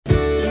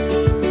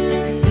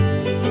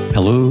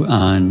Hello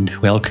and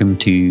welcome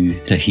to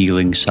the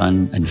Healing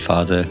Son and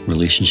Father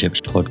Relationships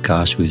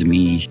podcast with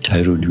me,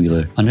 Tyrone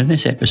Wheeler. And in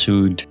this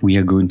episode, we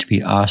are going to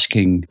be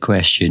asking the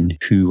question,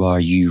 who are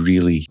you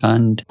really?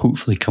 And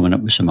hopefully coming up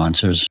with some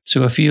answers.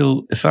 So I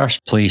feel the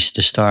first place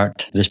to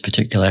start this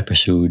particular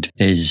episode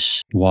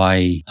is,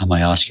 why am I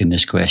asking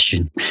this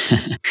question?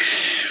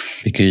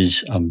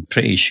 Because I'm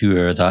pretty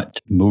sure that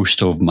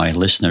most of my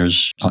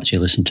listeners actually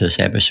listen to this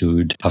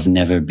episode have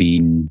never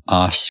been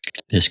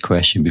asked this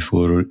question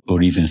before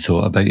or even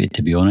thought about it,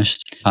 to be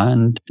honest.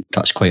 And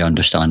that's quite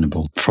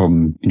understandable for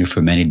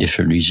many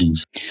different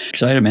reasons.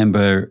 Because I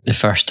remember the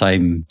first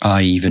time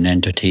I even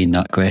entertained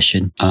that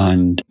question,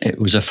 and it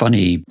was a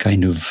funny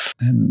kind of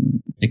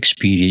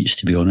experience,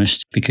 to be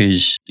honest,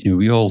 because,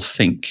 we all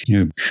think,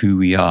 who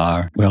we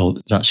are, well,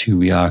 that's who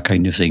we are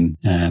kind of thing.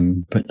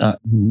 But that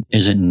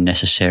isn't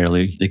necessarily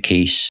the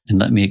case, and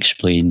let me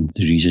explain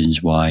the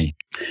reasons why.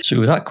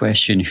 So that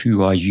question,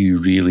 who are you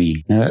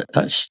really? Now,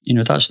 that's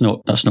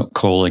not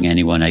calling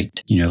anyone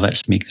out.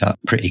 Let's make that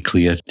pretty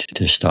clear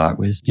to start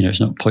with. It's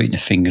not pointing a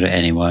finger at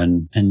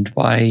anyone. And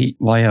why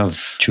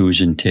I've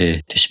chosen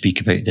to speak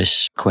about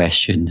this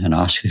question and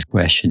ask this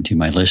question to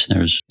my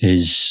listeners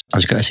is, I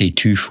was going to say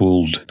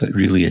twofold, but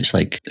really it's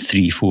like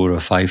 3, 4 or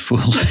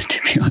 5-fold,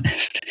 to be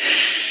honest.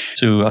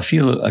 So I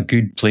feel a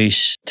good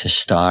place to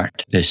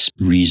start this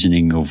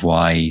reasoning of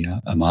why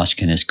I'm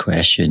asking this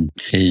question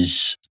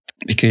is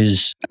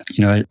because,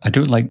 I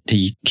don't like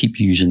to keep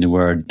using the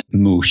word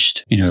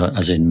most,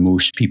 as in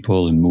most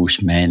people and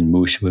most men,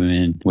 most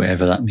women,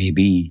 whatever that may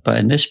be. But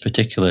in this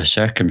particular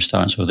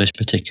circumstance or this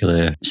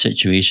particular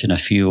situation, I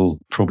feel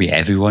probably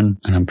everyone,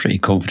 and I'm pretty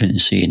confident in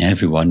saying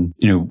everyone,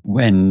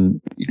 when,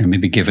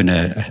 maybe given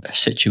a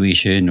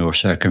situation or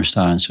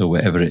circumstance or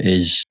whatever it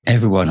is,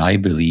 everyone, I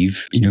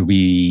believe,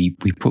 we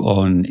put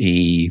on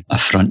a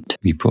front,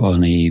 we put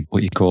on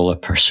what you call a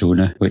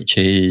persona, which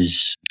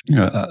is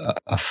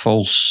a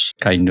false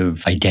kind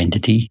of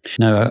identity.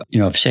 Now,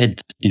 I've said,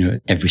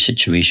 every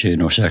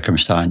situation or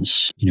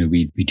circumstance,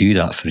 we do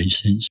that, for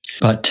instance,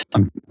 but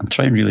I'm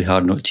trying really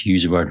hard not to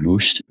use the word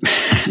most.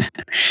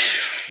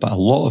 But a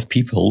lot of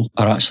people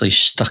are actually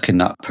stuck in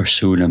that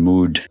persona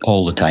mode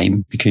all the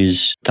time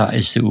because that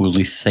is the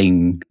only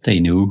thing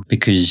they know,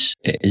 because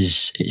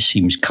it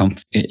seems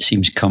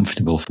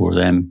comfortable for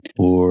them.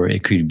 Or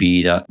it could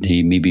be that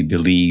they maybe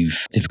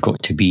believe they've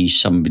got to be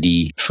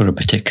somebody for a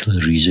particular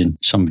reason,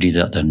 somebody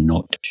that they're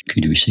not,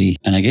 could we say.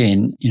 And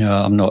again,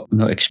 I'm not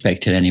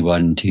expecting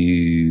anyone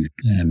to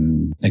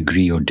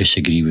agree or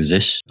disagree with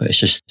this, but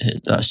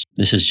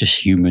this is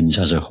just humans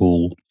as a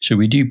whole. So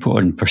we do put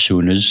on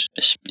personas,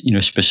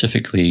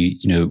 specifically,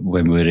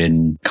 when we're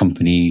in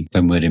company,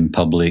 when we're in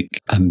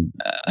public.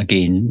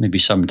 Again, maybe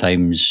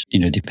sometimes,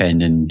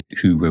 depending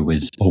who we're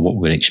with or what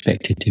we're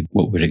expected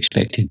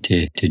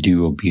to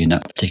do or be in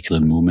that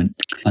particular moment.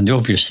 And the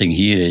obvious thing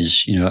here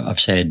is, I've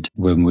said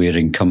when we're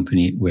in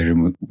company,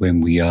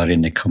 when we are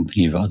in the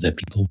company of other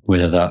people,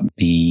 whether that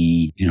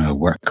be, our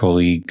work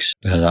colleagues,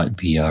 whether that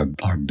be our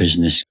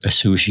business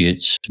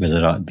associates, whether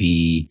that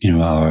be,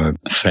 our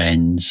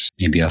friends,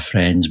 maybe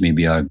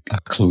our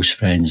close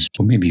friends,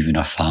 or maybe even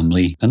our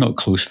family. And not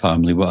close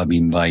family, what I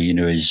mean by,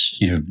 is,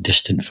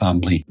 distant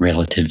family,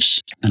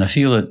 relatives. And I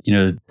feel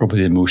that,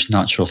 probably the most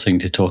natural thing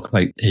to talk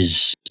about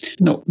is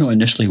not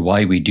initially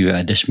why we do it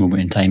at this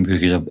moment in time,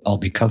 because I'll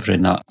be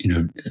covering that,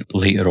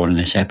 later on in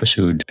this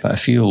episode. But I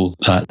feel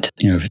that,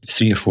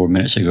 3 or 4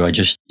 minutes ago, I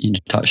just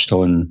touched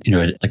on,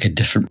 like a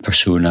different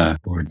persona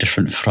or a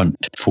different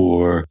front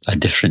for a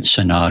different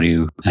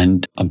scenario.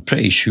 And I'm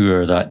pretty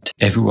sure that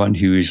everyone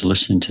who is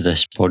listening to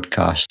this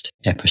podcast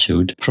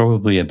episode,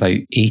 probably about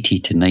 80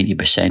 to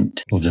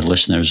 90% of the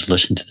listeners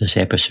listen to this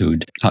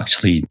episode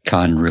actually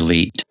can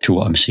relate to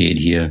what I'm saying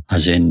here.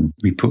 As in,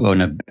 we put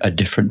on a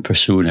different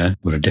persona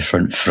or a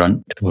different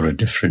front or a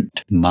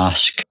different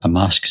mask. A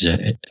mask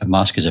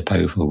is a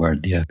powerful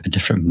word, yeah. A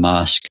different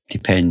mask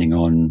depending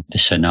on the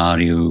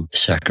scenario, the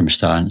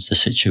circumstance, the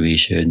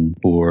situation,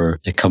 or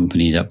the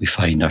company that we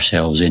find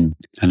ourselves in.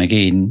 And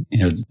again,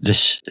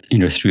 this,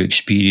 through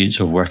experience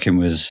of working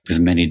with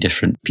many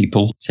different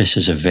people, this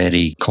is a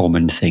very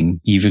common thing,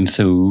 even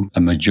though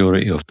a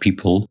majority of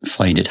people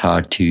find it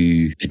hard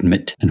to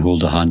admit and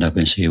hold a hand up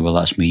and say, well,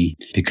 that's me,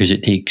 because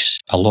it takes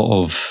a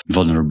lot of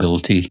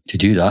vulnerability to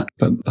do that.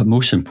 But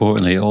most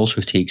importantly, it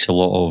also takes a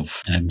lot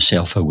of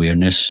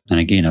self-awareness. And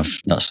again,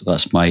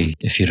 that's my,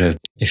 if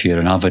you're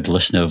an avid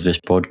listener of this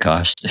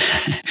podcast,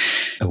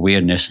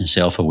 awareness and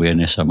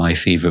self-awareness are my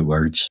favourite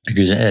words,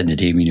 because at the end of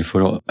the day, if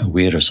we're not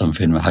aware of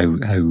something, how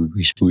are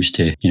we supposed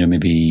to,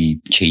 maybe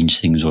change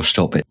things or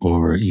stop it,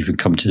 or even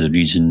come to the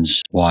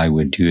reasons why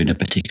we're doing a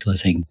particular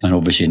thing. And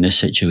obviously in this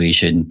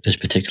situation, this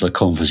particular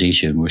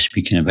conversation, we're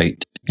speaking about,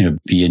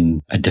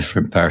 being a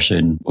different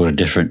person or a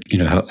different,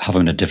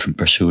 having a different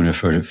persona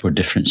for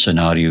different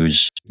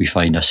scenarios we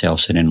find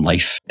ourselves in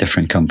life,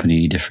 different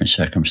company, different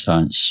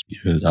circumstance,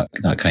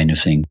 that kind of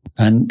thing.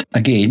 And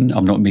again,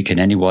 I'm not making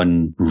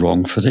anyone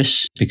wrong for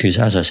this, because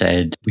as I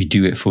said, we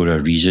do it for a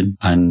reason,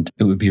 and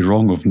it would be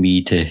wrong of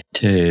me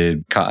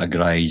to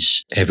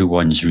categorize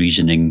everyone's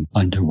reasoning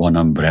under one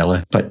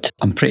umbrella. But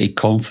I'm pretty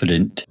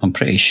confident, I'm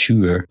pretty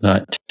sure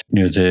that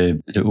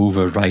the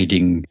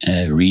overriding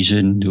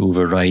reason, the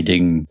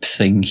overriding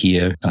thing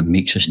here that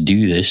makes us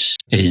do this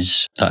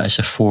is that it's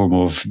a form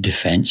of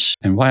defense.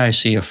 And why I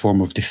say a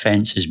form of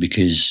defense is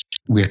because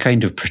we're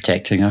kind of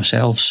protecting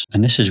ourselves.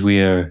 And this is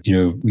where,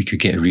 we could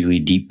get really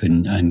deep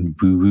and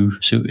woo-woo,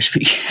 so to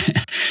speak.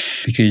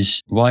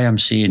 Because why I'm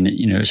saying that,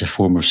 it's a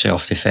form of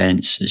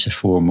self-defense, it's a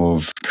form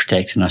of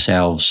protecting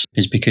ourselves,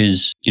 is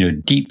because,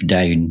 deep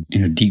down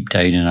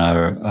in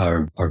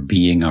our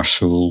being, our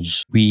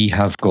souls, we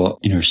have got,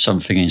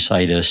 something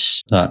inside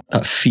us that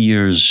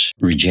fears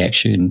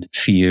rejection,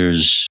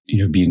 fears,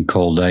 being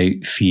called out,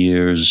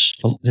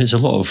 there's a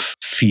lot of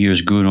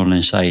fears going on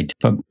inside,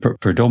 but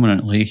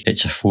predominantly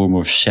it's a form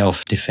of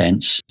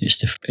self-defense.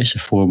 It's a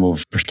form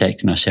of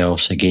protecting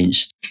ourselves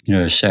against,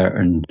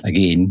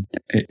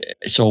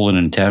 it's all an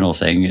internal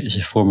thing. It's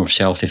a form of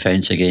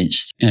self-defense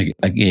against,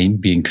 again,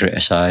 being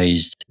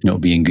criticised,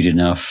 not being good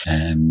enough,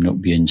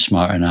 not being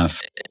smart enough.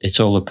 It's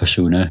all a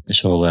persona.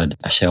 It's all a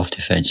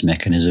self-defense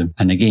mechanism.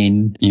 And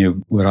again,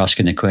 we're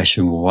asking the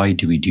question, well, why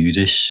do we do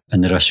this?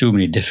 And there are so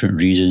many different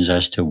reasons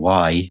as to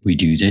why we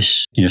do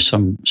this.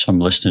 Some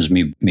listeners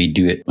may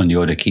do it on the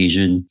odd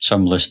occasion.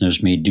 Some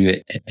listeners may do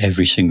it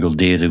every single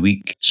day of the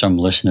week. Some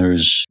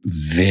listeners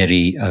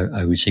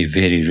I would say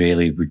very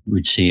rarely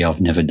would say,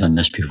 I've never done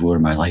this before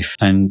in my life.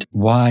 And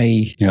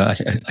why,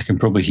 I can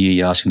probably hear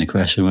you asking the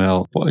question,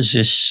 well, what is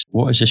this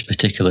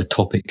particular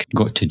topic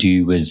got to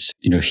do with,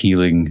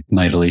 healing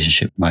my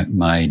relationship,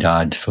 my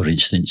dad, for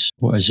instance?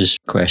 What has this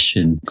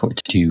question got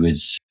to do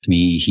with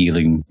me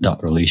healing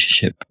that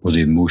relationship or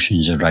the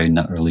emotions around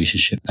that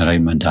relationship,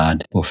 around my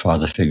dad or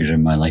father figure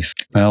in my life?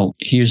 Well,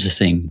 here's the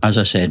thing. As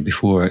I said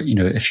before,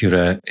 if you're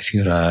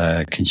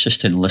a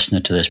consistent listener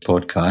to this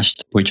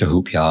podcast, which I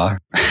hope you are,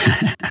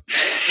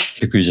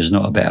 because there's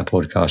not a better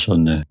podcast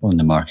on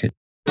the market.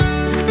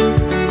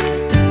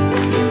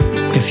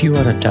 If you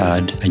are a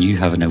dad and you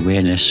have an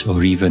awareness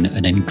or even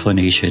an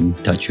inclination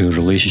that your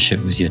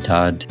relationship with your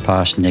dad,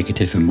 past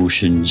negative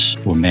emotions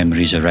or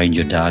memories around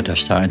your dad are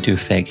starting to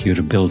affect your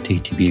ability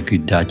to be a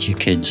good dad to your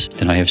kids,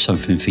 then I have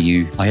something for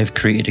you. I have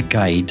created a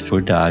guide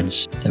for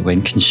dads that,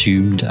 when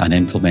consumed and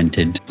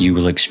implemented, you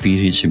will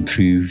experience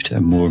improved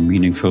and more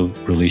meaningful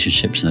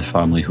relationships in the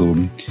family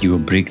home. You will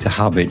break the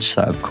habits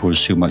that have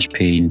caused so much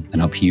pain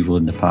and upheaval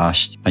in the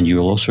past, and you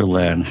will also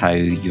learn how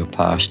your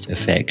past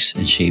affects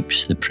and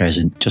shapes the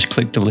present. Just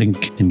click the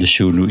link in the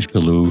show notes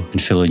below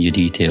and fill in your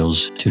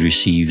details to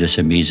receive this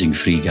amazing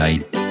free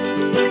guide.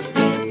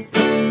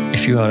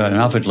 If you are an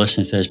avid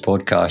listener to this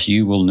podcast,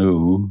 you will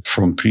know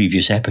from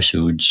previous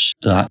episodes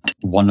that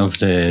one of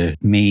the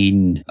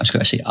main, I was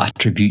going to say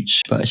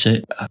attributes, but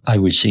I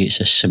would say it's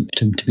a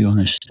symptom, to be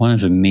honest. One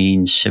of the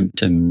main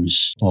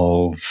symptoms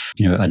of,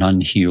 an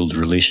unhealed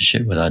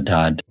relationship with our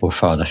dad or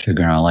father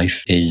figure in our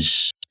life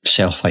is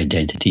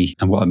self-identity.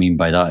 And what I mean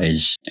by that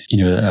is,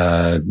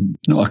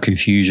 not a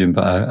confusion,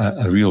 but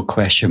a real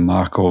question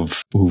mark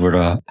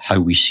over how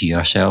we see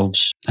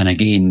ourselves. And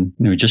again,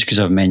 just because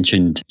I've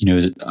mentioned,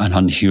 an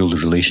unhealed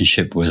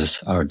relationship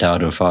with our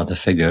dad or father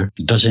figure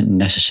doesn't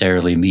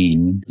necessarily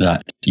mean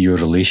that your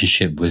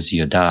relationship with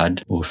your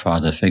dad or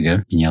father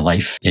figure in your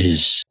life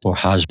is or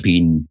has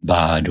been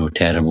bad or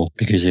terrible.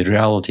 Because the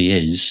reality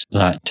is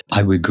that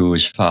I would go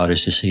as far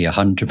as to say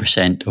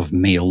 100% of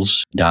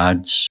males,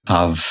 dads,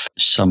 have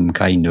some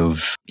kind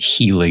of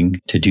healing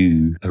to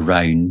do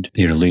around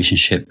their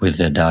relationship with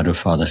their dad or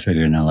father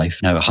figure in their life.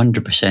 Now,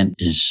 100%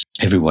 is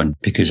everyone,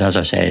 because as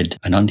I said,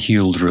 an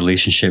unhealed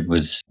relationship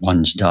with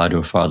one's dad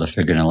or father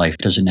figure in their life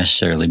doesn't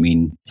necessarily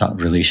mean that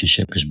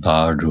relationship is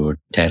bad or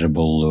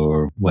terrible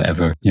or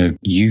whatever.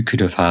 You could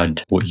have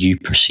had what you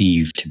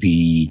perceive to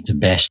be the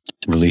best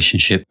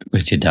relationship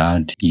with your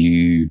dad.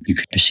 You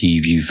could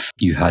perceive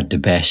you had the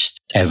best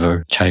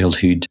ever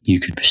childhood. You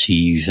could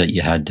perceive that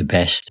you had the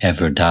best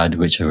ever dad,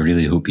 which I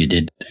really hope you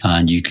did.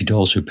 And you could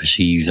also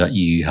perceive that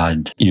you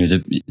had,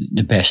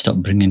 the best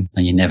upbringing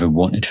and you never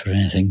wanted for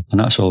anything. And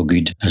that's all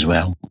good as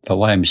well. But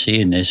why I'm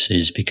saying this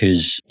is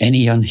because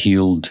any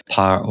unhealed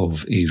part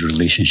of a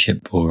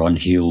relationship or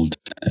unhealed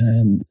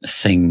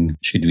thing,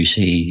 should we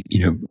say,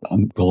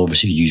 we'll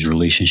obviously use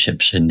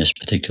relationships in this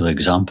particular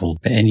example,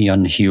 but any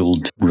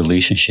unhealed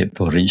relationship,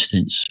 for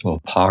instance, or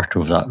part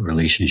of that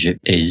relationship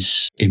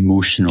is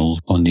emotional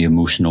on the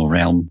emotional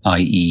realm,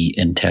 i.e.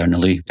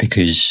 internally,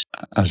 because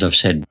as I've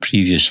said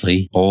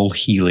previously, all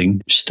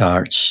healing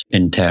starts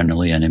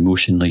internally and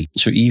emotionally.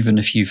 So even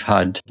if you've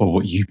had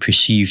what you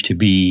perceive to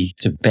be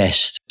the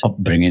best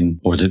upbringing,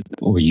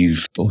 or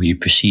you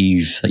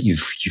perceive that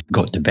you've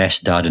got the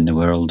best dad in the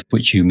world,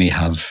 which you may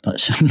have,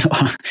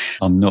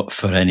 I'm not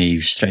for any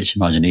stretch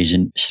of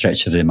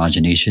the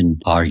imagination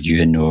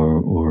arguing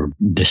or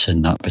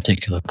dissing that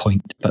particular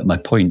point. But my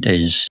point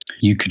is,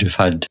 you could have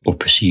had or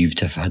perceived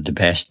to have had the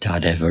best dad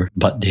dad ever,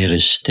 but there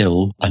is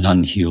still an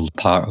unhealed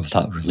part of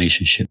that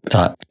relationship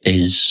that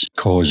is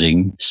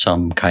causing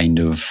some kind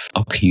of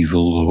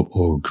upheaval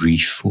or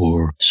grief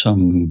or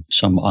some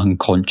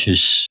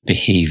unconscious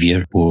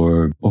behaviour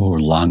or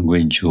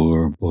language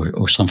or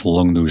something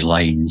along those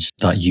lines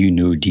that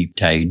deep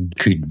down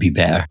could be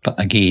better. But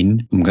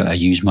again, I'm going to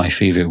use my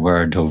favourite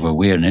word of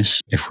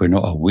awareness. If we're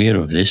not aware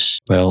of this,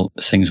 well,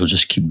 things will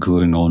just keep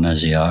going on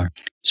as they are.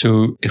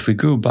 So if we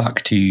go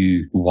back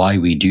to why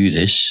we do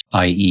this,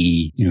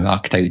 i.e.,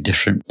 act out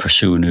different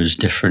personas,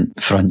 different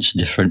fronts,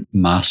 different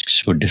masks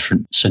for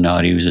different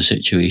scenarios or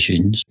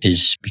situations,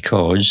 is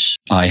because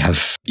I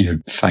have,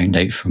 found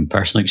out from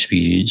personal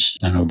experience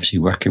and obviously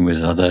working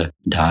with other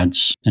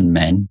dads and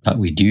men that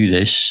we do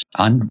this,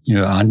 and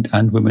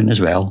women as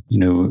well.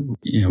 I'm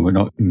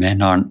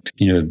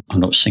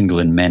not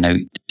singling men out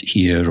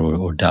here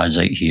or dads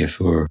out here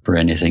for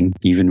anything.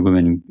 Even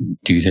women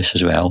do this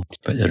as well.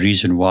 But the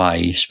reason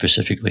why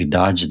specifically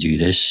dads do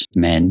this,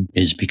 men,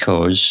 is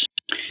because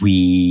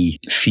we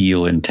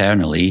feel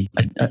internally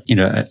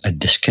a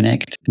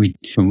disconnect.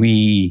 When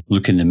we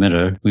look in the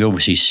mirror, we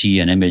obviously see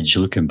an image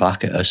looking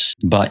back at us,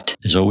 but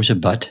there's always a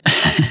but.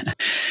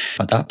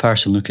 But that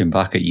person looking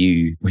back at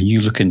you, when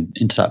you look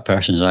into that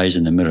person's eyes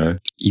in the mirror,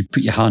 you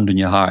put your hand on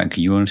your heart and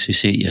you honestly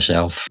say to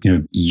yourself,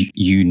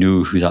 you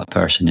know who that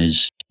person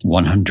is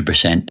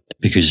 100%,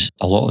 because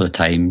a lot of the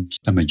times,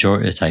 a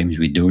majority of the times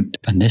we don't.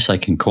 And this I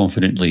can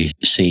confidently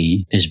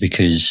say is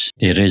because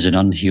there is an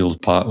unhealed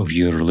part of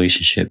your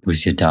relationship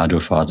with your dad or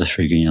father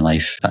figure in your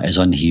life that is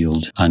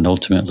unhealed. And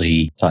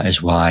ultimately, that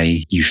is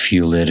why you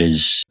feel there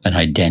is an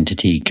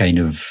identity kind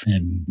of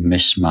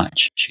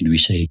mismatch, should we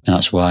say. And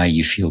that's why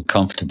you feel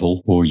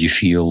comfortable or you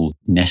feel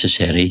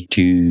necessary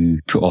to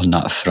put on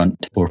that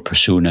front or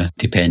persona,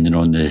 depending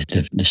on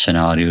the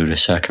scenario, the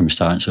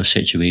circumstance or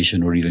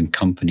situation or even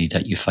company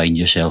that you find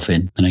yourself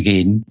in. And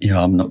again,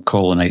 I'm not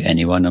calling out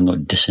anyone, I'm not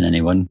dissing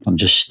anyone, I'm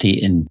just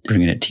stating,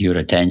 bringing it to your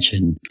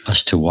attention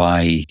as to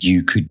why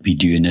you could be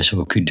doing this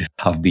or could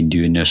have been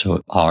doing this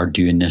or are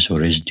doing this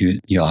or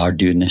you are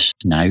doing this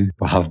now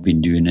or have been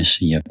doing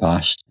this in your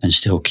past and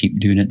still keep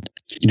doing it.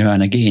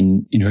 And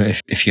again,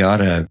 if you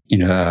are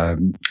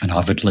an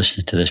avid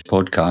listener to this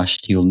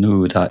podcast, you'll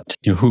know that,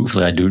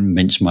 hopefully I don't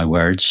mince my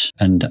words.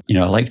 And,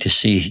 I like to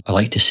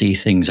say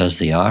things as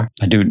they are.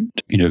 I don't,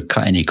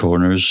 cut any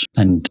corners.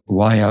 And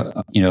why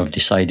I've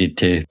decided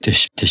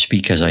to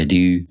speak as I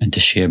do and to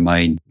share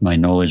my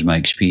knowledge, my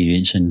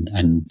experience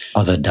and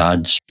other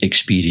dads'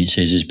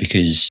 experiences is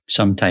because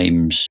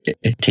sometimes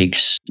it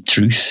takes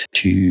truth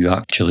to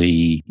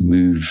actually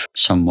move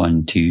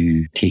someone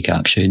to take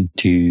action.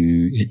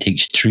 It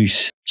takes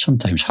truth,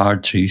 sometimes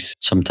hard truth,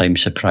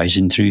 sometimes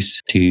surprising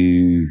truth,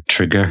 to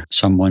trigger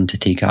someone to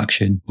take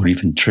action, or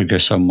even trigger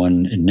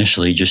someone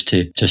initially just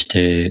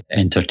to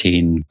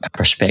entertain a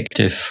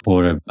perspective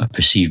or a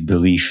perceived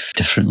belief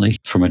differently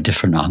from a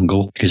different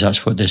angle. Because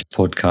that's what this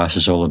podcast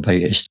is all about.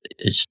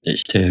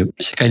 It's to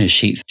kind of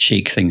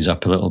shake things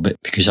up a little bit,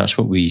 because that's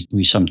what we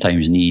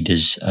sometimes need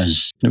as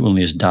not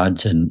only as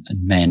dads and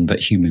men, but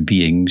human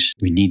beings.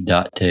 We need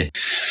that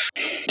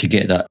to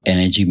get that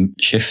energy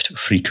shift,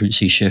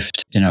 frequency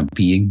shift in our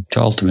being,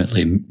 to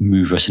ultimately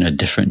move us in a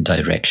different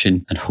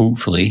direction. And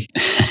hopefully,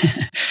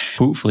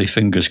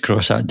 fingers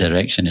crossed, that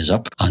direction is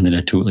up and in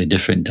a totally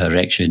different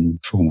direction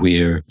from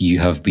where you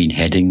have been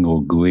heading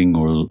or going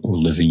or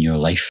living your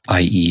life,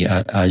 i.e.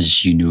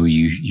 as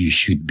you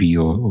should be,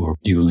 or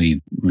the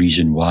only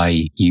reason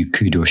why you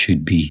could or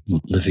should be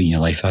living your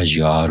life as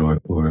you are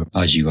or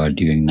as you are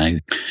doing now.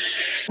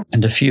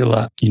 And I feel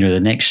that, the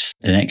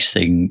next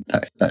thing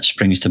that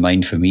springs to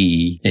mind for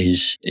me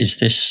is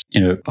this,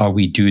 are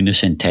we doing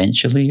this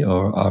intentionally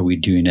or are we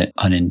doing it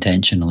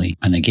unintentionally?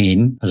 And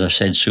again, as I've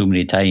said so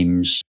many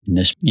times in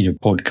this,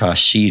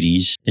 podcast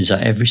series, is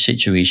that every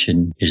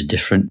situation is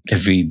different.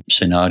 Every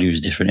scenario is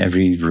different.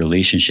 Every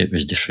relationship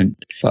is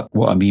different. But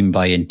what I mean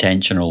by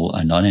intentional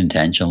and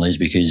unintentional is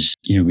because,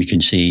 we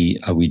can say,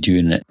 are we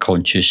doing it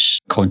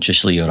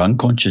consciously or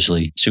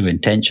unconsciously? So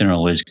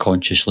intentional is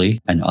consciously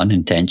and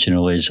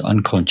unintentional is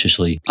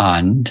unconsciously.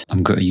 And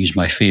I'm going to use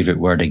my favourite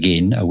word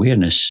again,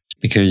 awareness.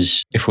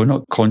 Because if we're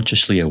not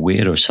consciously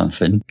aware of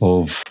something,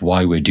 of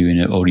why we're doing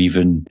it or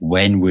even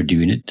when we're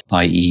doing it,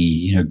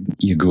 i.e.,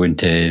 you go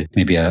into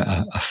maybe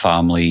a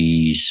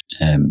family's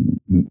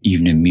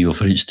evening meal,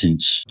 for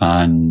instance,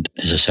 and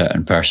there's a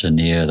certain person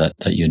there that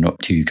you're not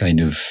too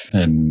kind of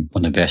on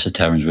the best of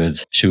terms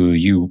with. So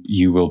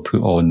you will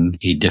put on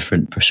a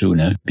different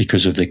persona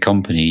because of the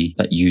company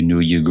that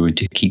you're going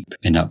to keep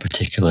in that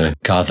particular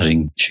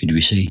gathering, should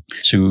we say.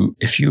 So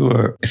if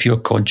you're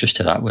conscious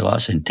to that, well,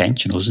 that's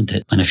intentional, isn't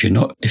it? And if you're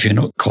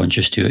not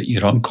conscious to it,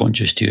 you're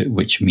unconscious to it,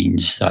 which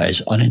means that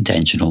is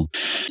unintentional.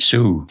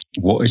 So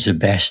what is the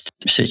best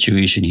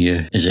situation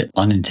here? Is it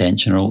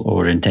unintentional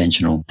or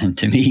intentional? And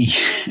to me,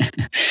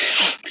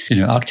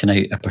 acting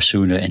out a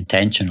persona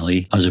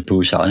intentionally as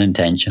opposed to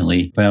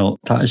unintentionally, well,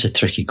 that is a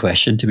tricky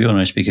question, to be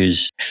honest,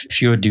 because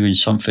if you're doing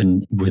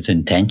something with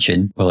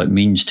intention, well, it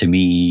means to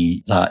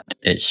me that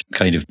it's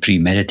kind of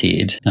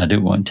premeditated. I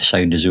don't want to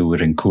sound as though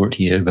we're in court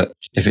here, but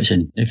if it's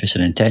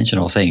an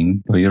intentional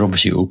thing, well, you're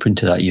obviously open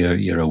to that.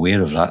 You're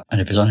aware of that.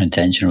 And if it's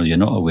unintentional, you're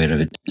not aware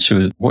of it.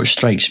 So what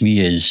strikes me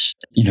is,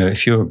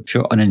 if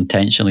you're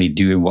unintentionally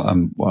doing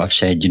what I've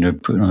said,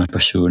 putting on a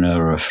persona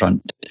or a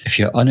front, if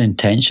you're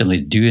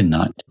unintentionally doing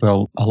that,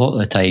 well, a lot of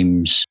the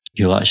times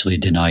you'll actually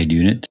deny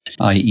doing it,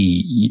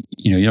 i.e.,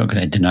 you're not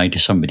going to deny to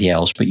somebody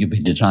else, but you'll be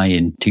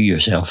denying to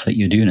yourself that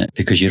you're doing it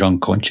because you're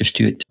unconscious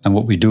to it. And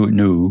what we don't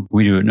know,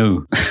 we don't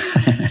know.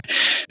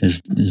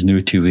 There's no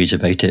two ways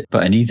about it.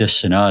 But in either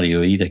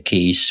scenario, either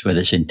case, whether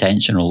it's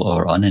intentional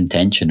or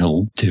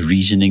unintentional, the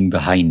reasoning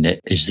behind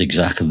it is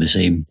exactly the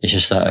same. It's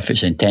just that if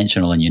it's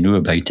intentional and you know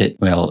about it,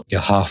 well,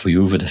 you're halfway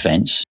over the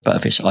fence. But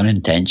if it's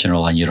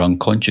unintentional and you're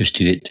unconscious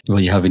to it, well,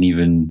 you haven't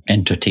even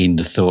entertained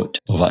the thought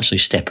of actually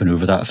stepping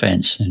over that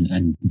fence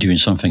and doing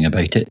something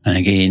about it. And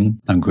again,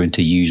 I'm going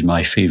to use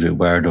my favourite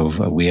word of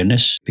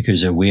awareness,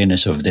 because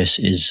awareness of this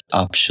is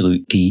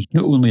absolute key.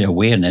 Not only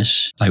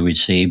awareness, I would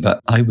say,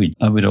 but I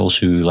would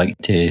also like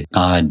to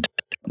add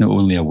not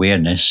only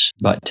awareness,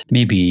 but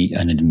maybe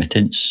an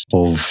admittance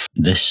of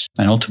this,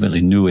 and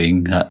ultimately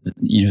knowing that,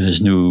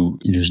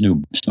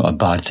 it's not a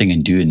bad thing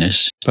in doing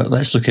this. But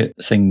let's look at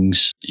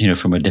things,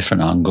 from a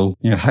different angle.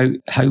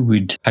 How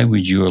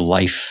would your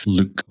life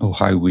look, or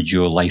how would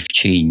your life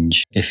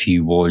change if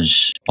you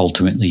was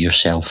ultimately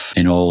yourself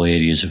in all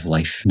areas of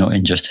life, not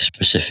in just a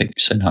specific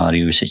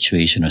scenario,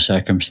 situation, or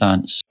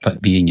circumstance,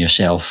 but being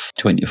yourself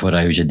 24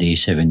 hours a day,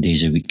 7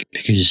 days a week?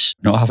 Because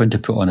not having to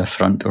put on a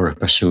front or a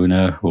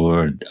persona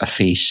or a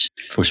face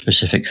for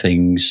specific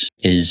things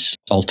is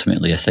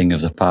ultimately a thing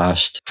of the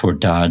past for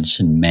dads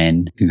and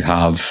men who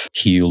have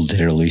healed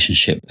their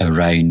relationship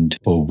around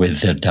or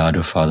with their dad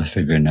or father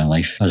figure in their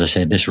life. As I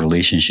said, this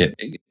relationship,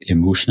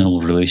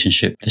 emotional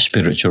relationship, the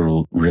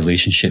spiritual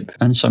relationship,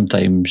 and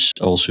sometimes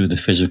also the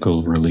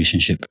physical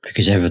relationship,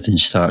 because everything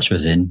starts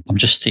within. I'm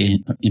just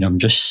saying, I'm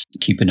just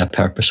keeping a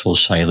purposeful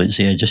silence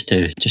here just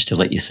to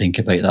let you think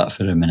about that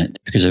for a minute,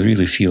 because I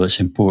really feel it's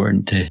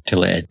important to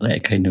let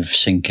it kind of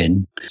sink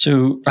in.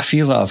 So I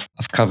feel that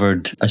I've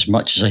covered as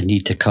much as I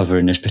need to cover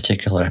in this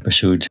particular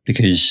episode,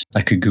 because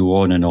I could go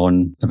on and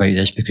on about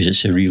this, because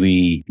it's a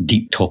really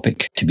deep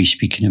topic to be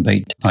speaking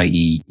about,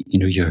 i.e.,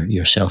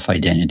 your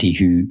self-identity.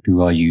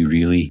 Who are you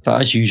really?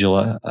 But as usual,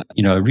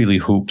 I really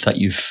hope that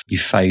you've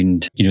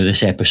found,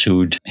 this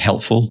episode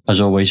helpful. As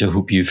always, I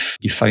hope you've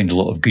found a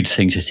lot of good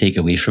things to take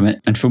away from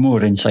it. And for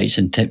more insights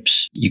and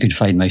tips, you can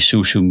find my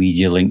social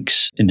media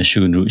links in the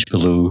show notes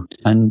below.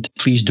 And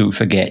please don't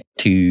forget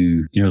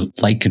to,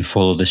 like and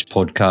follow this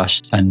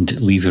podcast and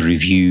leave a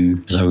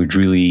review, as I would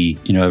really,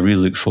 I really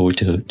look forward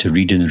to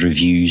reading the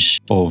reviews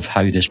of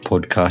how this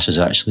podcast is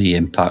actually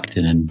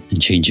impacting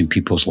and changing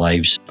people's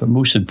lives. But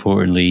most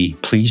importantly,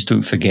 please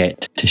don't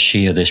forget to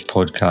share this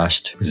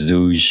podcast with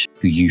those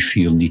who you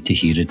feel need to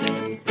hear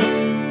it.